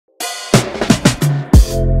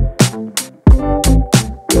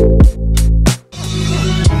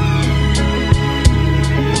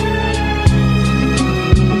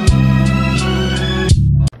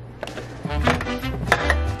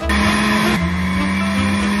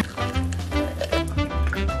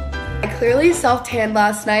clearly self-tanned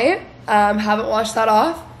last night. Haven't washed that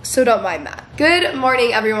off, so don't mind that. Good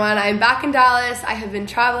morning, everyone. I'm back in Dallas. I have been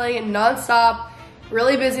traveling non-stop,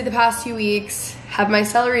 really busy the past 2 weeks, have my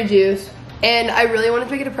celery juice, and I really wanted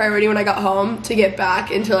to make it a priority when I got home to get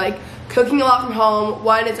back into like cooking a lot from home.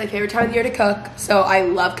 One, it's my favorite time of the year to cook, so I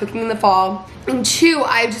love cooking in the fall. And two,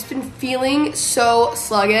 I've just been feeling so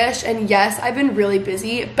sluggish, and yes, I've been really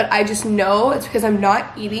busy, but I just know it's because I'm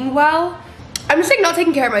not eating well. I'm just like not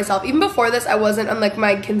taking care of myself. Even before this, I wasn't on like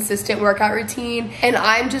my consistent workout routine, and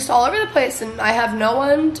I'm just all over the place, and I have no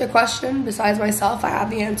one to question besides myself. I have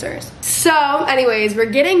the answers. So anyways, we're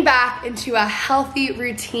getting back into a healthy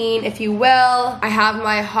routine, if you will. I have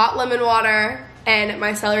my hot lemon water and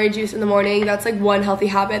my celery juice in the morning. That's like one healthy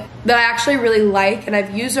habit that I actually really like and I've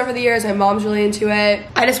used over the years. My mom's really into it.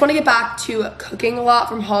 I just want to get back to cooking a lot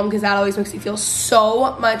from home because that always makes me feel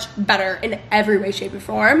so much better in every way, shape, or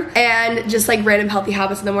form. And just like random healthy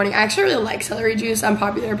habits in the morning. I actually really like celery juice,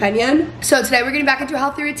 unpopular opinion. So today we're getting back into a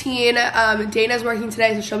healthy routine. Dana's working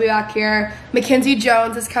today, so she'll be back here. Mackenzie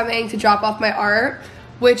Jones is coming to drop off my art,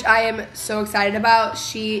 which I am so excited about.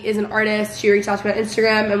 She is an artist. She reached out to me on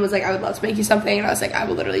Instagram and was like, I would love to make you something. And I was like, I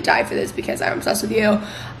will literally die for this because I'm obsessed with you.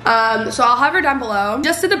 So I'll have her down below.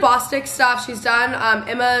 Just did the Bostic stuff. She's done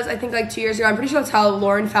Emma's, I think like 2 years ago. I'm pretty sure that's how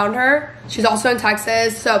Lauren found her. She's also in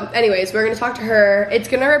Texas. So anyways, we're gonna talk to her. It's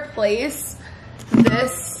gonna replace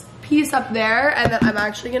this piece up there. And then I'm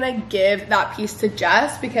actually gonna give that piece to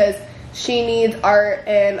Jess because she needs art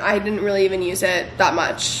and I didn't really even use it that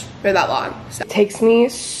much or that long. So it takes me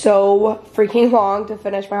so freaking long to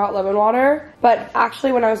finish my hot lemon water. But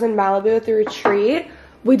actually when I was in Malibu at the retreat,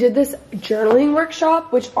 we did this journaling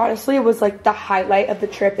workshop, which honestly was like the highlight of the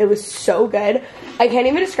trip. It was so good. I can't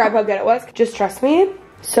even describe how good it was. Just trust me.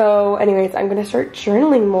 So anyways, I'm gonna start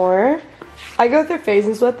journaling more. I go through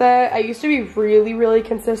phases with it. I used to be really, really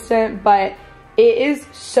consistent, but it is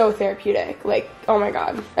so therapeutic. Like, oh my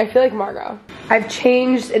God. I feel like Margot. I've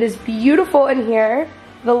changed. It is beautiful in here.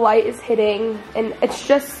 The light is hitting and it's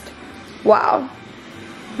just, wow.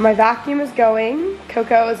 My vacuum is going.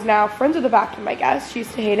 Coco is now friends with the vacuum, I guess. She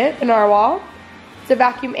used to hate it. The narwhal. It's a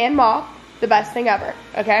vacuum and mop. The best thing ever,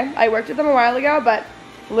 okay? I worked with them a while ago, but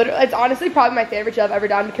literally, it's honestly probably my favorite job I've ever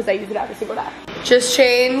done because I use it every single day. Just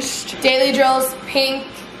changed. Daily drills, pink,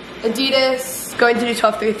 Adidas. Going to do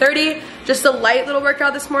 12-3-30. Just a light little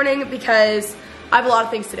workout this morning because I have a lot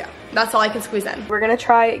of things to do. That's all I can squeeze in. We're gonna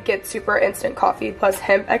try Get Super Instant Coffee plus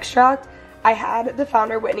hemp extract. I had the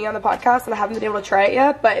founder Whitney on the podcast and I haven't been able to try it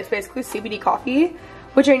yet, but it's basically CBD coffee,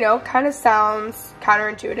 which I know kind of sounds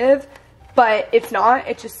counterintuitive, but it's not.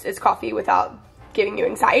 It just is coffee without giving you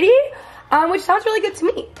anxiety, which sounds really good to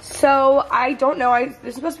me. So I don't know, this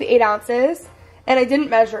is supposed to be 8 ounces. And I didn't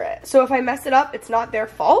measure it. So if I mess it up, it's not their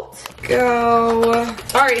fault. Go.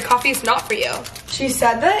 Sorry, coffee is not for you. She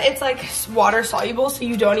said that it's like water soluble, so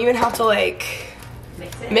you don't even have to like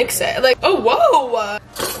mix it. Like, oh, whoa.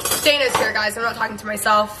 Dana's here, guys. I'm not talking to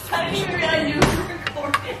myself. I didn't even realize you were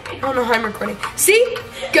recording. I don't know how I'm recording. See?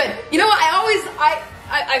 Good. You know what?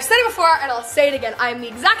 I've said it before and I'll say it again. I'm the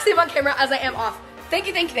exact same on camera as I am off. Thank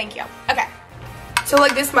you, thank you, thank you. Okay. So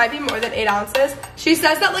like this might be more than 8 ounces. She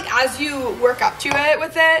says that like as you work up to it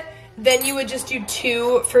with it, then you would just do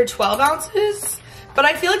 2 for 12 ounces. But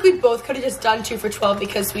I feel like we both could have just done 2 for 12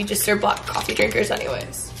 because we just are black coffee drinkers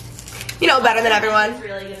anyways. You know, better than everyone. It's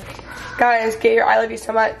really good. Guys, get your I Love You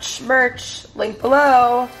So Much merch, link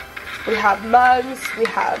below. We have mugs, we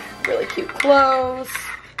have really cute clothes.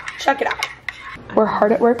 Check it out. We're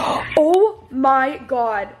hard at work. Oh my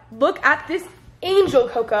God, look at this angel,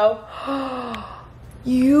 Coco.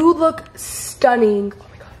 You look stunning. Oh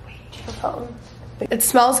my God, wait, your phone. It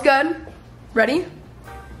smells good. Ready?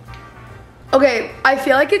 Okay, I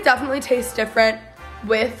feel like it definitely tastes different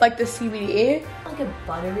with like the CBD. Like a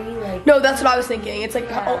buttery, like. No, that's what I was thinking. It's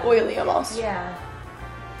like oily almost. Yeah,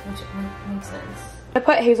 which makes sense. I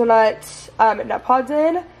put hazelnut nut pods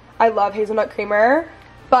in. I love hazelnut creamer.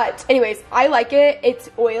 But anyways, I like it. It's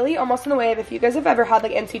oily, almost in the way of if you guys have ever had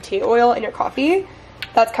like MCT oil in your coffee.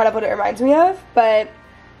 That's kind of what it reminds me of, but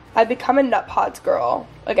I've become a nut pods girl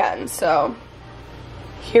again, so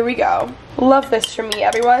here we go. Love this for me,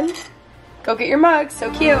 everyone. Go get your mug,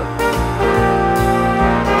 so cute.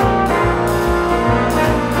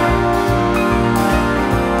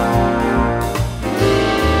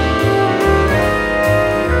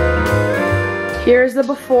 Here's the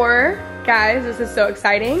before, guys, this is so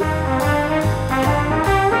exciting.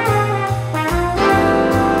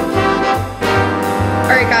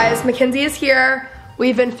 Alright guys, Mackenzie is here.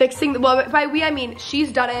 We've been fixing, well by we I mean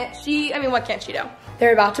she's done it. I mean what can't she do?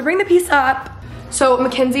 They're about to bring the piece up. So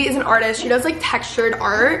Mackenzie is an artist. She does like textured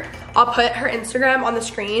art. I'll put her Instagram on the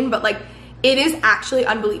screen, but like it is actually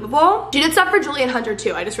unbelievable. She did stuff for Julian Hunter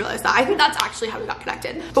too. I just realized that. I think that's actually how we got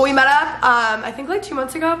connected. But we met up, I think like 2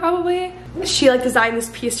 months ago probably. She like designed this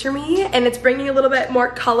piece for me, and it's bringing a little bit more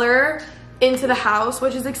color into the house,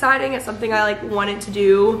 which is exciting. It's something I like wanted to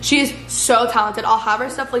do. She's so talented. I'll have her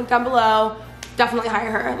stuff linked down below. Definitely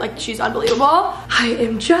hire her. Like, she's unbelievable. I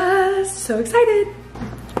am just so excited.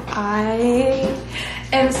 I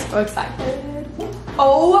am so excited.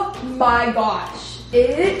 Oh my gosh.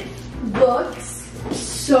 It looks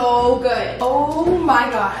so good. Oh my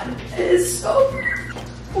god. It is so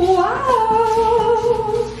perfect.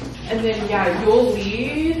 Wow. And then yeah, you'll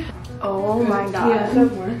lead. Oh my god.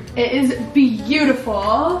 Yeah, it is beautiful.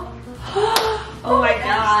 Oh my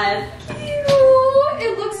god. Cute.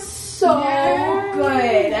 It looks so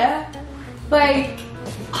good. Like,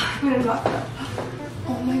 I'm gonna knock it up.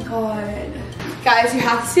 Oh my god. Guys, you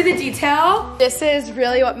have to see the detail. This is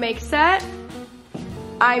really what makes it.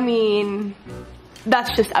 I mean,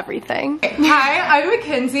 that's just everything. Hi, I'm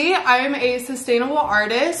Mackenzie. I'm a sustainable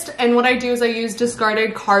artist, and what I do is I use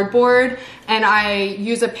discarded cardboard, and I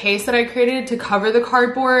use a paste that I created to cover the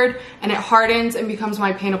cardboard, and it hardens and becomes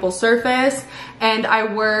my paintable surface. And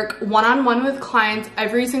I work one-on-one with clients.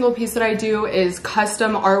 Every single piece that I do is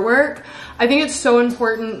custom artwork. I think it's so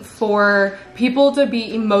important for people to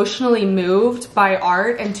be emotionally moved by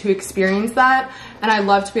art and to experience that. And I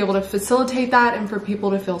love to be able to facilitate that and for people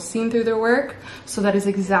to feel seen through their work. So that is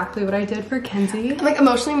exactly what I did for Kenzie. I'm like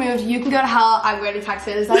emotionally moved. You can go to hell. I'm going to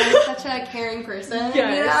Texas. I'm such a caring person.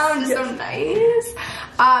 Yes. You know, I'm just so nice.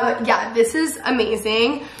 Yeah, this is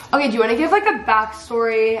amazing. Okay, do you want to give like a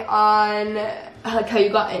backstory on like how you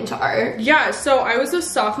got into art? Yeah, so I was a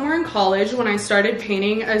sophomore in college when I started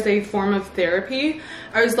painting as a form of therapy.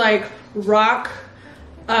 I was like rock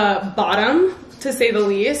bottom, to say the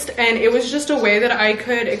least, and it was just a way that I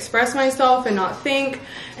could express myself and not think.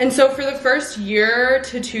 And so for the first year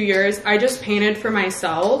to 2 years, I just painted for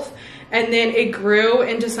myself, and then it grew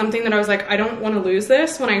into something that I was like, I don't want to lose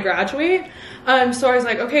this when I graduate. So I was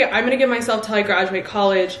like, okay, I'm gonna give myself till I graduate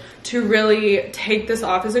college to really take this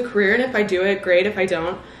off as a career, and if I do it, great. If I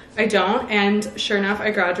don't, I don't. And sure enough, I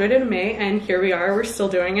graduated in May, and here we are. We're still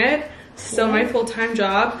doing it. Still my full-time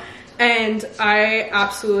job. And I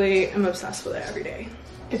absolutely am obsessed with it every day.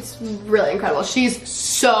 It's really incredible. She's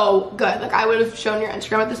so good. Like, I would have shown your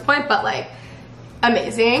Instagram at this point, but like,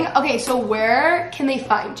 amazing. Okay, so where can they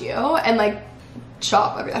find you and like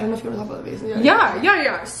shop? I don't know if you want to talk about the business.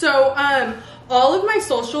 Yeah. So all of my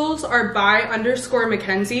socials are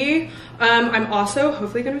 @Mackenzie. I'm also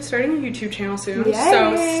hopefully going to be starting a YouTube channel soon. Yay.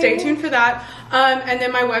 So stay tuned for that. And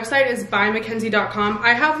then my website is bymackenzie.com.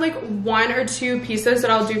 I have like 1 or 2 pieces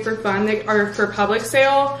that I'll do for fun that are for public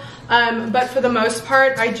sale. But for the most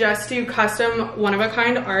part, I just do custom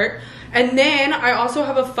one-of-a-kind art. And then I also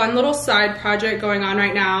have a fun little side project going on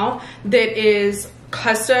right now that is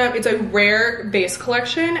custom. It's a rare base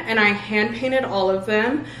collection, and I hand painted all of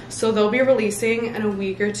them. So they'll be releasing in a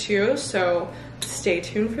week or 2. So stay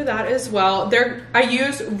tuned for that as well. I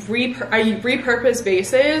repurpose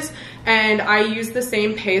bases, and I use the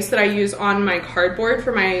same paste that I use on my cardboard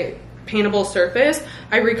for my paintable surface.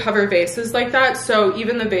 I recover vases like that, so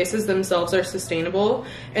even the vases themselves are sustainable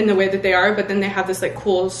in the way that they are, but then they have this like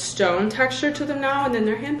cool stone texture to them now, and then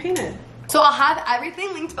they're hand painted. So I'll have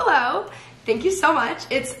everything linked below. Thank you so much.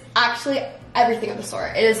 It's actually everything of the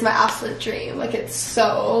sort. It is my absolute dream. Like, it's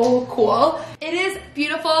so cool. It is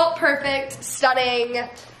beautiful, perfect, stunning.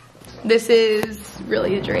 This is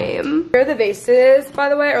really a dream. Here are the vases, by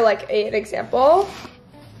the way, or like an example.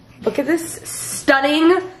 Look at this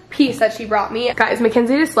stunning piece that she brought me. Guys,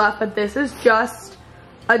 Mackenzie just left, but this is just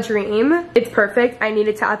a dream. It's perfect. I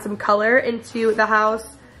needed to add some color into the house.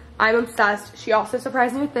 I'm obsessed. She also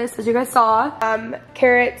surprised me with this, as you guys saw.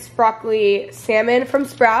 Carrots, broccoli, salmon from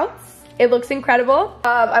Sprouts. It looks incredible.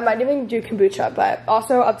 I might even do kombucha, but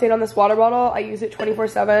also update on this water bottle. I use it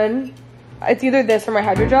 24/7. It's either this or my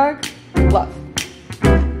hydro jug. Love.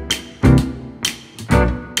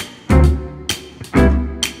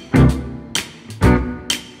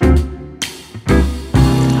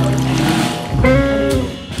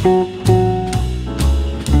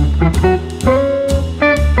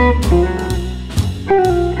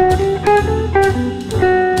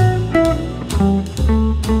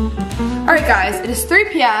 It is 3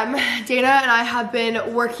 p.m. Dana and I have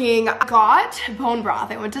been working. Got bone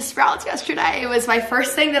broth. I went to Sprouts yesterday. It was my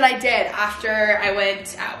first thing that I did after I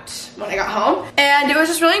went out when I got home. And it was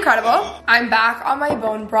just really incredible. I'm back on my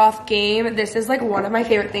bone broth game. This is like one of my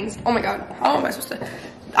favorite things. Oh my God, how am I supposed to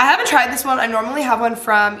I haven't tried this one. I normally have one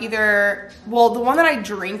from either, well, the one that I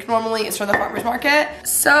drink normally is from the farmer's market.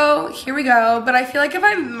 So here we go. But I feel like if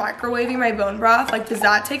I'm microwaving my bone broth, like, does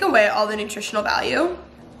that take away all the nutritional value?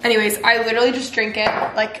 Anyways, I literally just drink it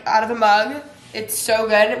like out of a mug. It's so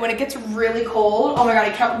good. When it gets really cold, oh my God,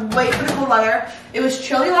 I can't wait for the cold weather. It was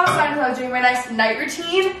chilly last night as I was doing my nice night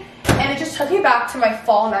routine, and it just took me back to my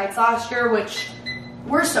fall nights last year, which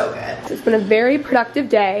were so good. It's been a very productive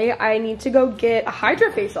day. I need to go get a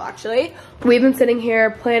hydrofacial, actually. We've been sitting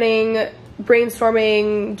here planning,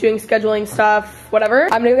 brainstorming, doing scheduling stuff, whatever.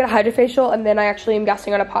 I'm gonna go get a hydrofacial, and then I actually am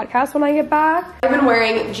guesting on a podcast when I get back. I've been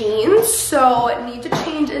wearing jeans, so I need to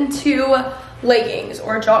change into leggings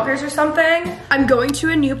or joggers or something. I'm going to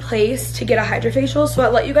a new place to get a hydrofacial, so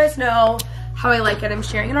I'll let you guys know how I like it. I'm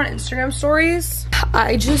sharing it on Instagram stories.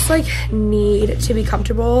 I just like need to be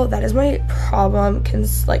comfortable. That is my problem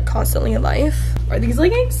like constantly in life. Are these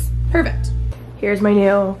leggings? Perfect. Here's my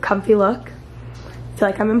new comfy look. I feel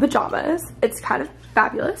like I'm in pajamas. It's kind of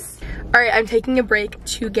fabulous. All right, I'm taking a break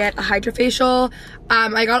to get a hydrofacial.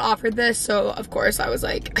 I got offered this, so of course I was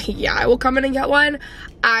like, yeah, I will come in and get one.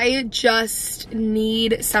 I just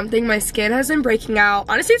need something. My skin has been breaking out.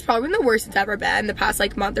 Honestly, it's probably been the worst it's ever been the past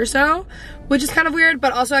like month or so, which is kind of weird,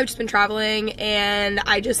 but also I've just been traveling and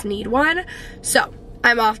I just need one. So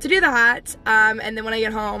I'm off to do that, and then when I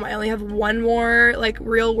get home, I only have one more like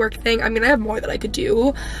real work thing. I'm gonna have more that I could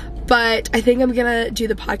do, but I think I'm gonna do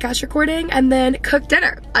the podcast recording and then cook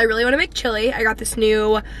dinner. I really wanna make chili. I got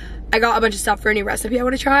a bunch of stuff for a new recipe I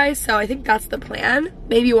wanna try, so I think that's the plan.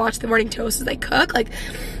 Maybe watch the morning toast as I cook. Like,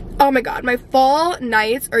 oh my God, my fall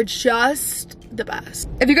nights are just the best.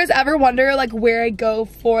 If you guys ever wonder like where I go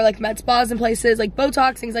for like med spas and places like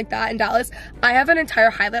Botox, things like that in Dallas, I have an entire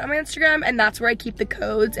highlight on my Instagram, and that's where I keep the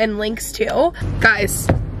codes and links too. Guys,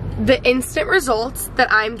 the instant results that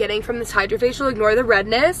I'm getting from this hydrofacial, ignore the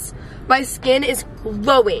redness, my skin is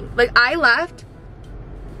glowing. Like, I left,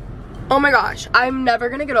 oh my gosh, I'm never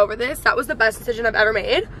gonna get over this. That was the best decision I've ever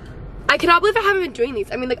made. I cannot believe I haven't been doing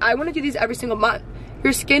these. I mean, like, I want to do these every single month.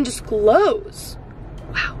 Your skin just glows.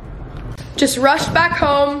 Wow. Just rushed back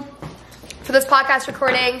home for this podcast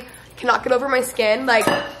recording. Cannot get over my skin. Like,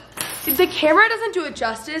 the camera doesn't do it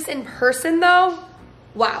justice in person though.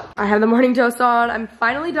 Wow. I have the morning toast on. I'm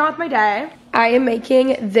finally done with my day. I am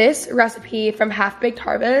making this recipe from Half Baked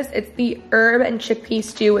Harvest. It's the herb and chickpea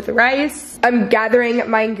stew with rice. I'm gathering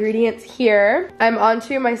my ingredients here. I'm on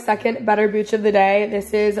to my second better booch of the day.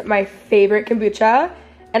 This is my favorite kombucha,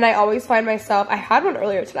 and I always find myself, I had one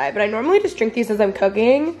earlier tonight, but I normally just drink these as I'm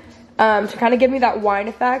cooking to kind of give me that wine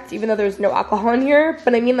effect, even though there's no alcohol in here.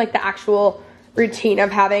 But I mean like the actual routine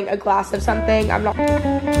of having a glass of something. I'm not...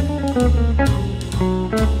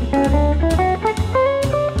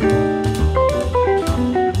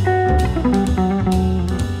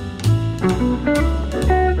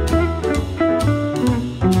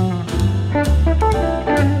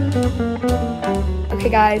 Okay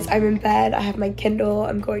guys, I'm in bed. I have my Kindle.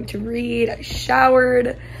 I'm going to read. I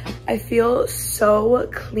showered. I feel so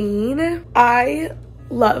clean. I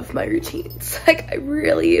love my routines. Like, I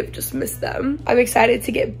really have just missed them. I'm excited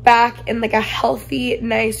to get back in like a healthy,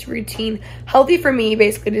 nice routine. Healthy for me,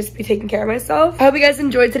 basically, just be taking care of myself. I hope you guys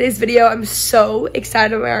enjoyed today's video. I'm so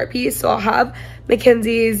excited about my art piece. So I'll have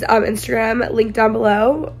Mackenzie's Instagram linked down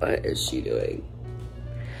below. What is she doing?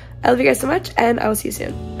 I love you guys so much, and I will see you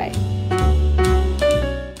soon. Bye.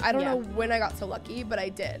 I don't know when I got so lucky, but I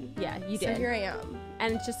did. Yeah, you did. So here I am.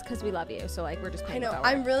 And it's just because we love you, so like we're just playing. I know.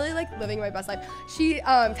 I'm really like living my best life. She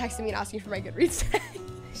texted me and asked me for my Goodreads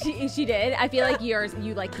today. She did. I feel like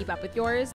you like keep up with yours.